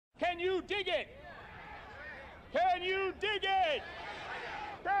you dig it? Can you dig it?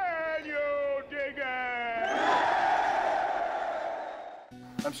 Can you dig it?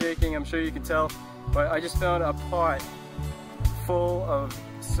 I'm shaking, I'm sure you can tell, but I just found a pot full of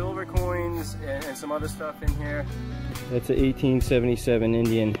silver coins and some other stuff in here. That's an 1877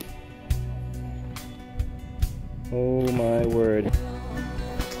 Indian. Oh my word.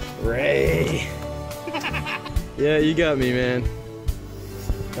 Ray! Yeah, you got me, man.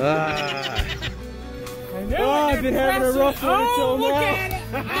 Ah! I know, oh, I've been having a rough one until now. Look at it!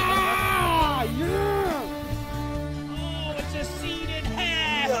 Ah, yeah! Oh, it's a seed in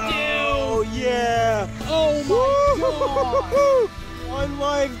half, Oh, dude! yeah! Oh my god! On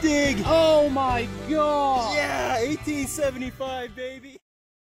live dig! Oh my god! Yeah! 1875, baby!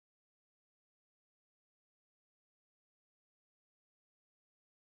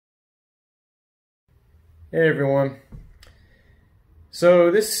 Hey everyone.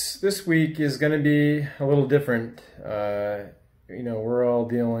 So this week is going to be a little different. You know, we're all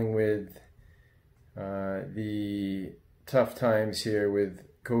dealing with the tough times here with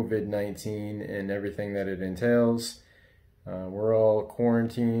COVID-19 and everything that it entails. We're all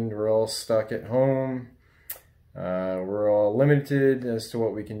quarantined, we're all stuck at home, we're all limited as to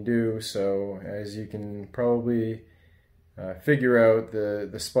what we can do. So as you can probably figure out,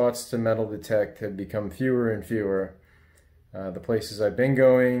 the spots to metal detect have become fewer and fewer. The places I've been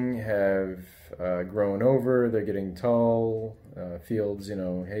going have grown over, they're getting tall, fields, you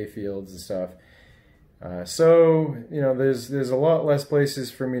know, hay fields and stuff. So, you know, there's a lot less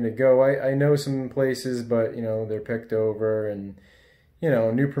places for me to go. I know some places, but, you know, they're picked over, and, you know,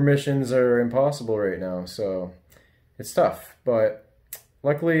 new permissions are impossible right now, so it's tough. But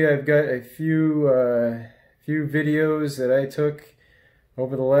luckily I've got a few videos that I took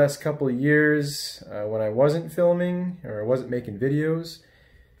over the last couple of years when I wasn't filming or I wasn't making videos,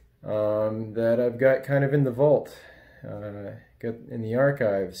 that I've got kind of in the vault, got in the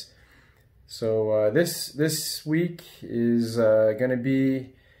archives. So this week is going to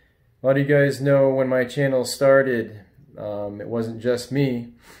be, a lot of you guys know when my channel started, it wasn't just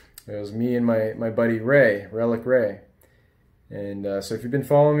me, it was me and my buddy Ray, Relic Ray. And so if you've been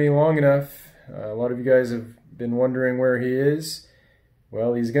following me long enough, a lot of you guys have been wondering where he is.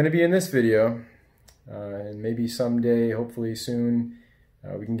 Well, he's going to be in this video, and maybe someday, hopefully soon,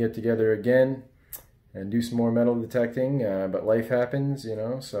 we can get together again and do some more metal detecting, but life happens, you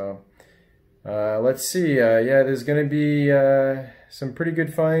know, so let's see. Yeah, there's going to be some pretty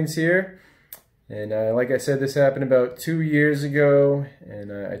good finds here, and like I said, this happened about 2 years ago, and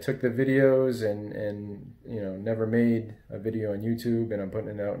I took the videos and you know, never made a video on YouTube, and I'm putting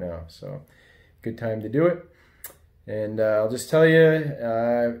it out now, so good time to do it. And I'll just tell you,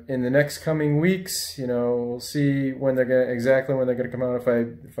 in the next coming weeks, you know, we'll see when they're gonna, exactly when they're gonna come out.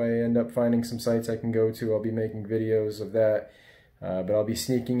 If I end up finding some sites I can go to, I'll be making videos of that. But I'll be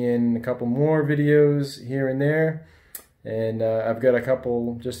sneaking in a couple more videos here and there. And I've got a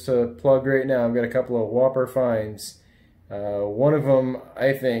couple, just to plug right now, I've got a couple of whopper finds. One of them,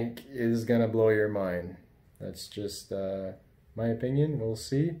 I think, is gonna blow your mind. That's just my opinion. We'll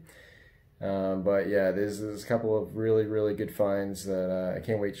see. But yeah, there's a couple of really good finds that I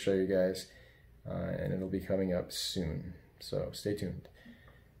can't wait to show you guys, and it'll be coming up soon, so stay tuned.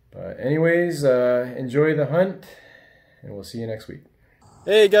 But anyways, enjoy the hunt, and we'll see you next week.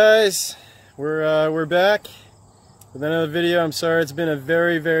 Hey guys, we're back with another video. I'm sorry it's been a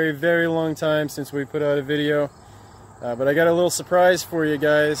very long time since we put out a video, but I got a little surprise for you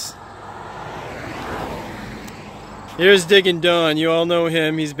guys. Here's Diggin' Don. You all know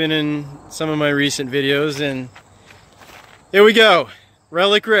him. He's been in some of my recent videos, and here we go.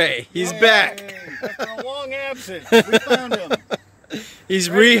 Relic Ray. He's back. After a long absence, we found him. He's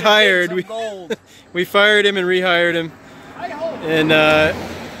rehired. We fired him and rehired him. And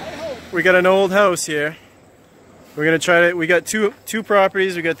we got an old house here. We're gonna try to. We got two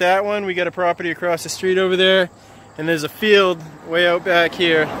properties. We got that one. We got a property across the street over there, and there's a field way out back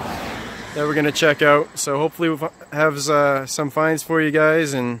here that we're gonna check out. So hopefully we'll have some finds for you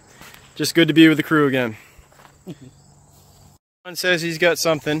guys, and just good to be with the crew again. One says he's got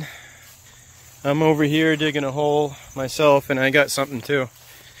something. I'm over here digging a hole myself, and I got something too.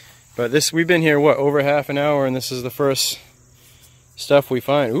 But we've been here, what, over half an hour, and this is the first stuff we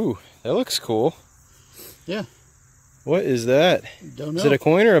find. Ooh, that looks cool. Yeah. What is that? Don't know. Is it a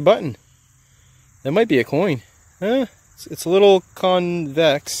coin or a button? That might be a coin. Huh? It's a little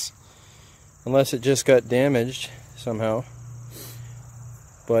convex. Unless it just got damaged somehow.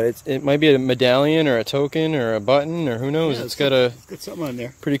 But it might be a medallion or a token or a button, or who knows. Yeah, it's got something on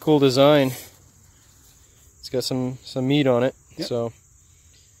there. Pretty cool design. It's got some meat on it. Yep. So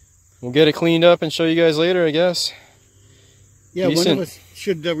we'll get it cleaned up and show you guys later, I guess. Yeah, Decent. one of us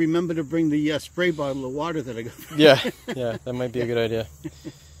should remember to bring the spray bottle of water that I got. Yeah, that might be a good idea.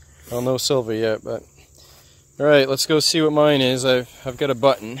 Well, no silver yet, but all right, let's go see what mine is. I've got a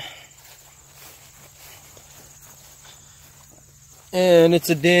button, and it's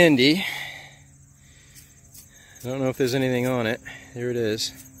a dandy. I don't know if there's anything on it. Here it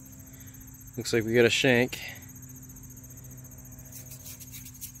is. Looks like we got a shank.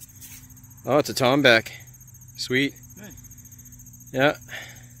 Oh, it's a tomback. Sweet. Good. Yeah.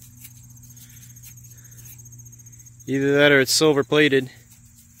 Either that or it's silver plated.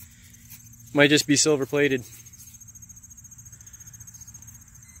 Might just be silver plated.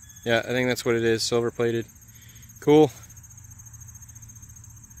 Yeah, I think that's what it is, silver plated. Cool.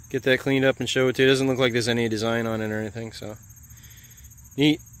 Get that cleaned up and show it to you. It doesn't look like there's any design on it or anything, so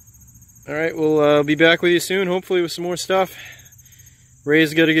neat. Alright, we'll be back with you soon, hopefully with some more stuff.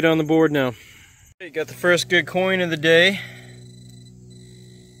 Ray's got to get on the board now. Got the first good coin of the day.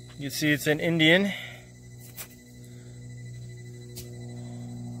 You can see it's an Indian.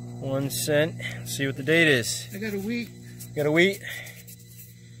 1 cent. Let's see what the date is. I got a wheat. Got a wheat.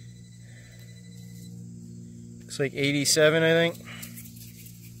 Looks like 87, I think.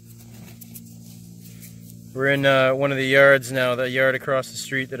 We're in one of the yards now, the yard across the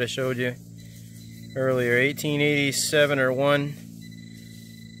street that I showed you earlier. 1887 or 1.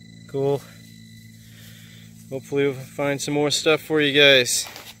 Cool. Hopefully we'll find some more stuff for you guys.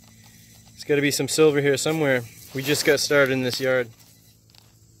 There's got to be some silver here somewhere. We just got started in this yard.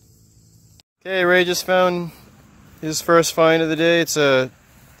 Okay, Ray just found his first find of the day. It's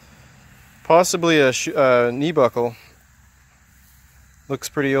possibly a knee buckle. Looks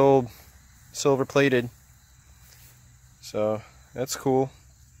pretty old, silver plated. So that's cool.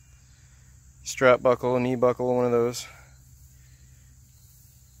 Strap buckle, knee buckle, one of those.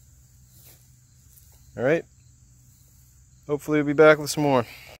 Alright. Hopefully we'll be back with some more.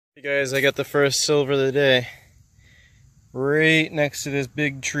 Hey guys, I got the first silver of the day. Right next to this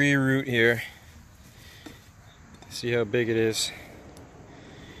big tree root here. See how big it is.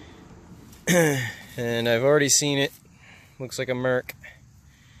 And I've already seen it. Looks like a merc.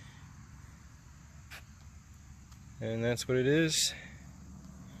 And that's what it is.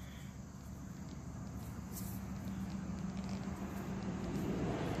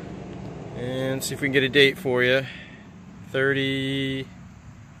 And see if we can get a date for you.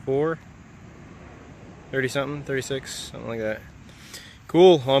 34? 30 something? 36? Something like that.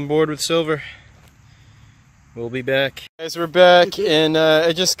 Cool, on board with silver. We'll be back. Guys, we're back, and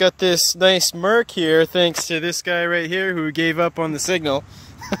I just got this nice merc here thanks to this guy right here who gave up on the signal.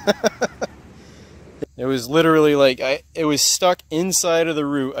 It was literally like, it was stuck inside of the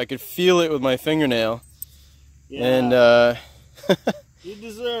root. I could feel it with my fingernail. Yeah. And you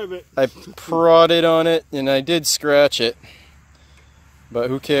deserve it. I prodded on it, and I did scratch it. But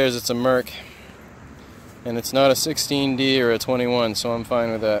who cares, it's a merc. And it's not a 16D or a 21, so I'm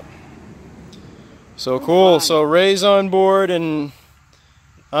fine with that. So cool, so Ray's on board and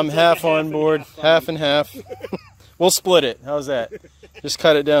I'm half on board, half and half. We'll split it, how's that? Just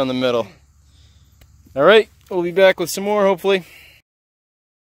cut it down the middle. Alright, we'll be back with some more hopefully.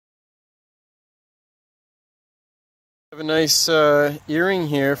 I have a nice earring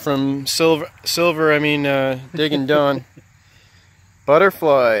here from Digging Dawn.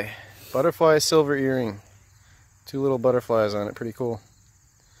 Butterfly silver earring. 2 little butterflies on it, pretty cool.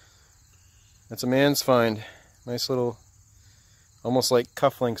 That's a man's find. Nice little, almost like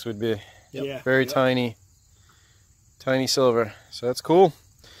cufflinks would be. Yep. Yeah. Very tiny silver. So that's cool.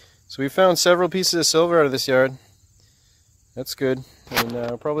 So we found several pieces of silver out of this yard. That's good. And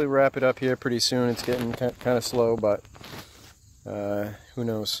I'll probably wrap it up here pretty soon. It's getting kind of slow, but who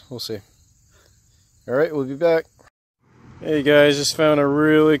knows? We'll see. Alright, we'll be back. Hey guys, just found a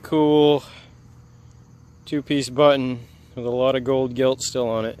really cool 2-piece button with a lot of gold gilt still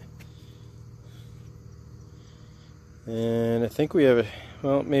on it. And I think we have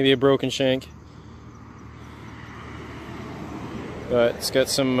maybe a broken shank. But it's got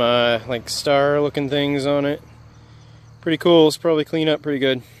some like star looking things on it. Pretty cool, it's probably clean up pretty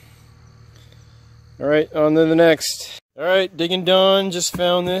good. Alright, on to the next. Alright, Digging Dawn just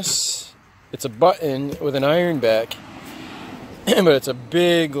found this. It's a button with an iron back. But it's a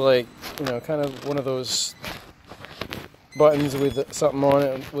big, like, you know, kind of one of those buttons with something on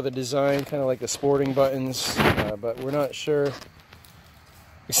it with a design, kind of like the sporting buttons, but we're not sure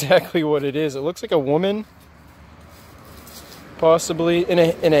exactly what it is. It looks like a woman, possibly in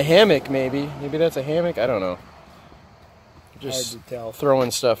a hammock, maybe that's a hammock. I don't know. Just hard to tell.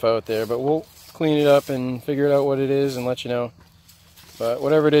 Throwing stuff out there, but we'll clean it up and figure out what it is and let you know. But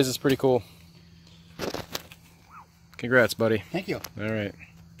whatever it is, it's pretty cool. Congrats, buddy. Thank you. All right.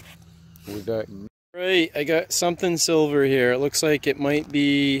 We'll be back. Right, I got something silver here. It looks like it might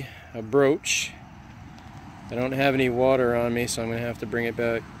be a brooch. I don't have any water on me, so I'm going to have to bring it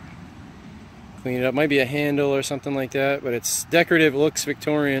back. Clean it up. Might be a handle or something like that, but it's decorative. It looks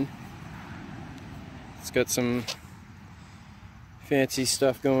Victorian. It's got some fancy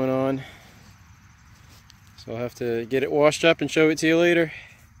stuff going on. So I'll have to get it washed up and show it to you later.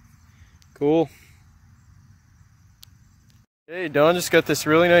 Cool. Hey, Don just got this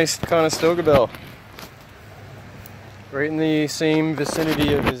really nice Conestoga bell. Right in the same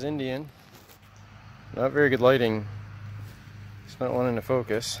vicinity of his Indian. Not very good lighting. It's not wanting to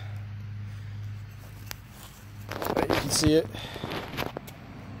focus. But you can see it.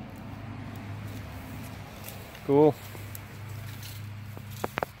 Cool.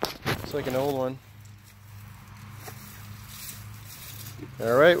 Looks like an old one.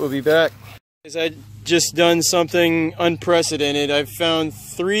 Alright, we'll be back. I just done something unprecedented. I've found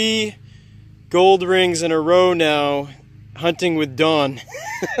 3 gold rings in a row now hunting with Dawn.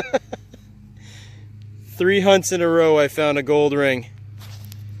 3 hunts in a row I found a gold ring.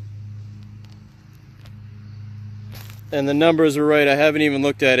 And the numbers were right. I haven't even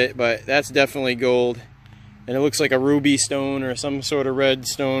looked at it, but that's definitely gold. And it looks like a ruby stone or some sort of red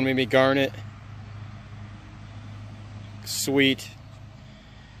stone, maybe garnet. Sweet.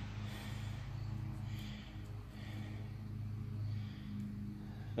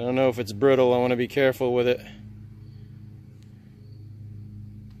 I don't know if it's brittle. I want to be careful with it.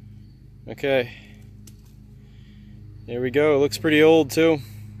 Okay. There we go. It looks pretty old too.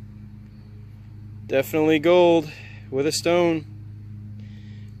 Definitely gold with a stone.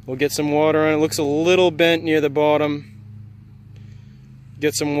 We'll get some water on it. It looks a little bent near the bottom.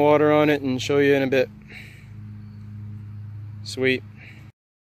 Get some water on it and show you in a bit. Sweet.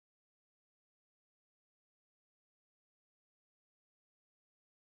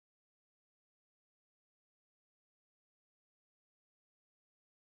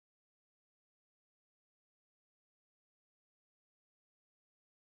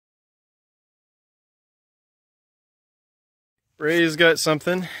 Ray's got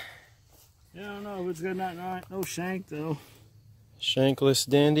something. Yeah, I don't know if it's good or not. No shank though. Shankless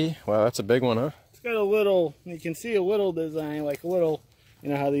dandy. Wow, that's a big one, huh? It's got a little, you can see a little design, like a little, you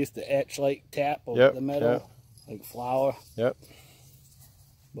know how they used to etch like tap over the metal? Yep. Like flour. Yep.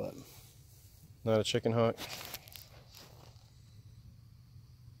 But not a chicken hawk.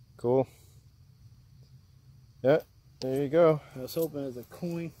 Cool. Yeah, there you go. I was hoping it was a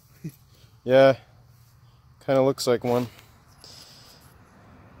coin. Yeah, kind of looks like one.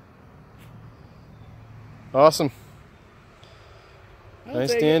 Awesome.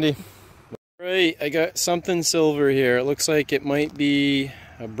 Nice dandy. Right, I got something silver here. It looks like it might be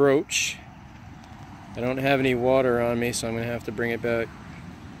a brooch. I don't have any water on me, so I'm going to have to bring it back.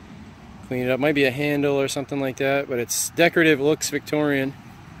 Clean it up. Might be a handle or something like that, but it's decorative. It looks Victorian.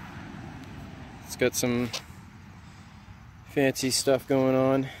 It's got some fancy stuff going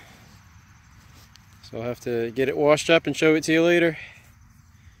on. So I'll have to get it washed up and show it to you later.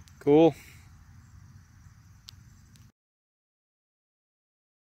 Cool.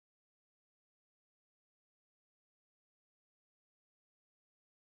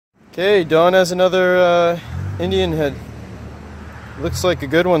 Okay, Dawn has another Indian head. Looks like a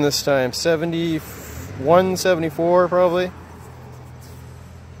good one this time. 71, 74 probably.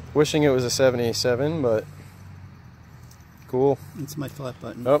 Wishing it was a 77, but cool. it's my flat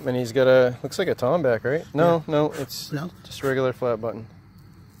button. Oh, and he's got a, looks like a tomback, right? No, Yeah. no, it's No? just regular flat button.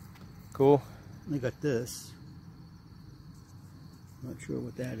 Cool. I got this. Not sure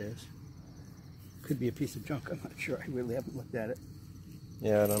what that is. Could be a piece of junk. I'm not sure. I really haven't looked at it.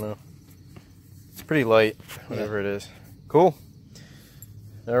 Yeah, I don't know. It's pretty light, whatever it is. Cool.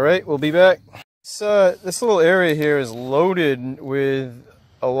 All right, we'll be back. This little area here is loaded with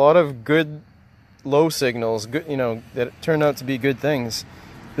a lot of good low signals, good, you know, that turned out to be good things.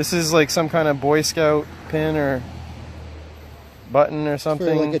 This is like some kind of Boy Scout pin or button or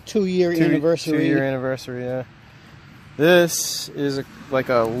something. For like a 2-year anniversary. 2-year anniversary, yeah. This is like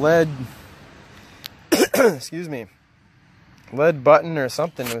a lead, excuse me, lead button or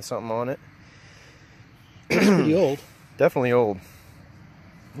something with something on it. It's pretty old. Definitely old.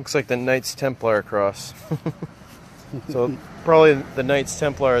 Looks like the Knights Templar cross. So probably the Knights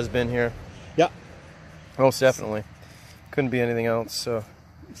Templar has been here. Yeah. Most definitely. Couldn't be anything else. So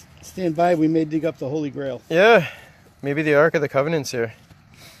Stand by, we may dig up the Holy Grail. yeah, maybe the Ark of the Covenant's here.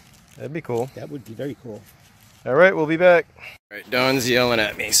 That'd be cool. That would be very cool. All right, we'll be back. All right, Don's yelling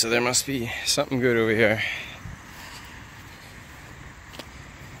at me, so there must be something good over here.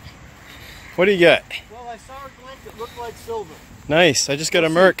 What do you got? Well, I saw a glint that looked like silver. Nice. I just got a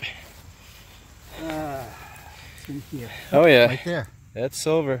Merc. It's in here. Oh yeah. Right there. That's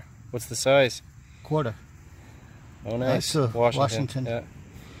silver. What's the size? Quarter. Oh nice. That's Washington. Yeah.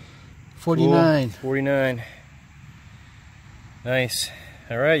 49. Cool. 49. Nice.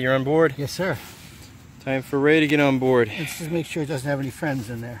 All right, you're on board. Yes, sir. Time for Ray to get on board. Let's just make sure it doesn't have any friends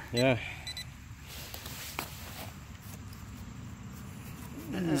in there. Yeah.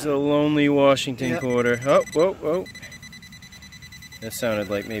 This is a lonely Washington quarter. Oh, whoa, whoa. That sounded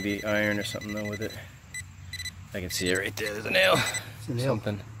like maybe iron or something though with it. I can see it right there. There's a nail. It's a nail.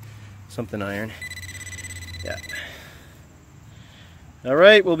 Something iron. Yeah. All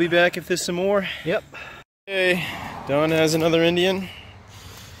right, we'll be back if there's some more. Yep. Okay, Don has another Indian.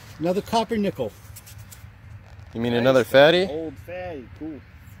 Another copper nickel. You mean another fatty? Old fatty, cool.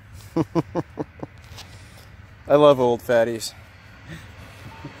 I love old fatties.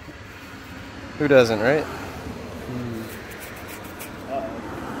 Who doesn't, right?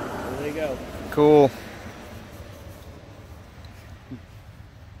 Uh-oh. There they go. Cool.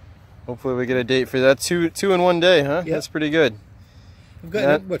 Hopefully we get a date for that. Two in one day, huh? Yep. That's pretty good. We've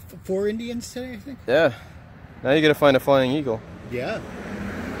got, what, 4 Indians today, I think? Yeah. Now you gotta find a flying eagle. Yeah.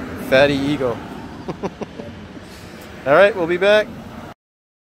 Fatty eagle. All right, we'll be back.